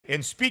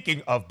And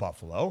speaking of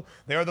Buffalo,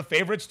 they are the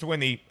favorites to win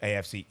the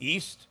AFC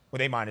East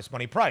with a minus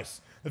money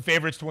price. The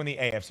favorites to win the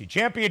AFC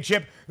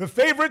Championship. The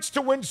favorites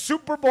to win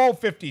Super Bowl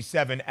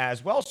 57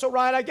 as well. So,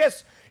 Ryan, I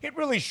guess it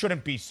really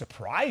shouldn't be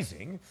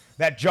surprising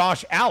that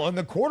Josh Allen,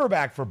 the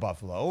quarterback for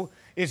Buffalo,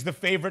 is the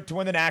favorite to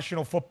win the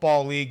National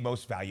Football League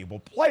Most Valuable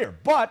Player.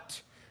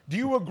 But do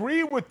you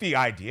agree with the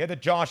idea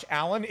that Josh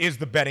Allen is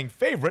the betting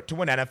favorite to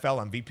win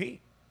NFL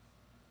MVP?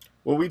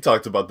 Well, we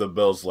talked about the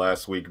Bills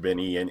last week,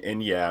 Benny,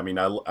 and yeah, I mean,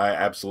 I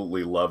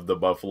absolutely love the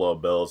Buffalo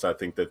Bills. I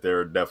think that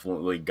they're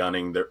definitely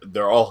gunning.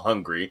 They're all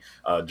hungry.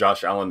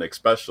 Josh Allen,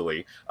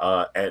 especially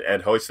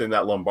at hoisting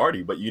that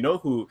Lombardi. But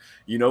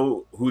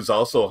who's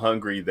also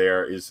hungry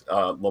there is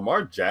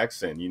Lamar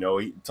Jackson.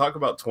 Talk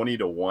about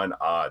 20-1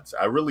 odds.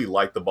 I really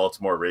like the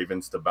Baltimore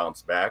Ravens to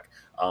bounce back.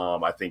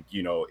 I think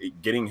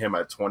getting him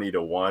at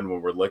 20-1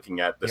 when we're looking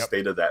at the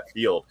state of that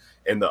field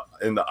and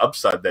the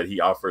upside that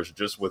he offers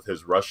just with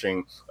his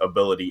rushing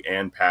ability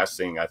and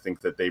passing. I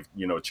think that they've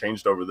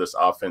changed over this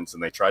offense,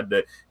 and they tried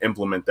to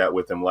implement that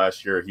with him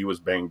last year. He was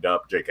banged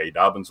up. J.K.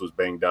 Dobbins was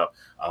banged up.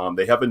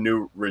 They have a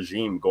new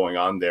regime going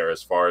on there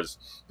as far as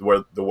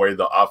the way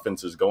the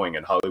offense is going,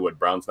 and Hollywood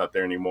Brown's not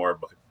there anymore,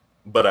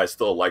 but I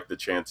still like the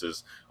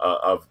chances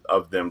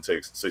of them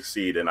to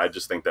succeed. And I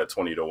just think that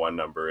 20-1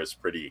 number is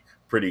pretty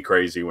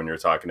crazy when you're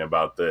talking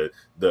about the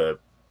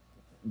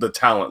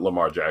talent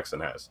Lamar Jackson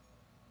has.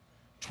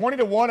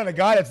 20-1 on a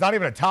guy that's not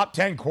even a top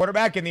 10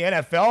 quarterback in the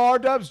NFL,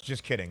 R-Dubs?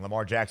 Just kidding.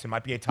 Lamar Jackson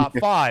might be a top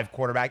 5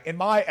 quarterback in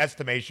my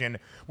estimation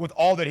with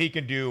all that he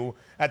can do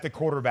at the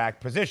quarterback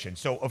position.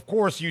 So, of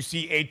course, you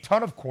see a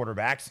ton of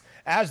quarterbacks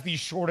as the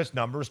shortest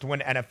numbers to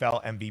win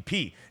NFL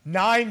MVP.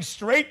 9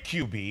 straight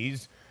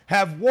QBs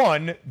have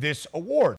won this award.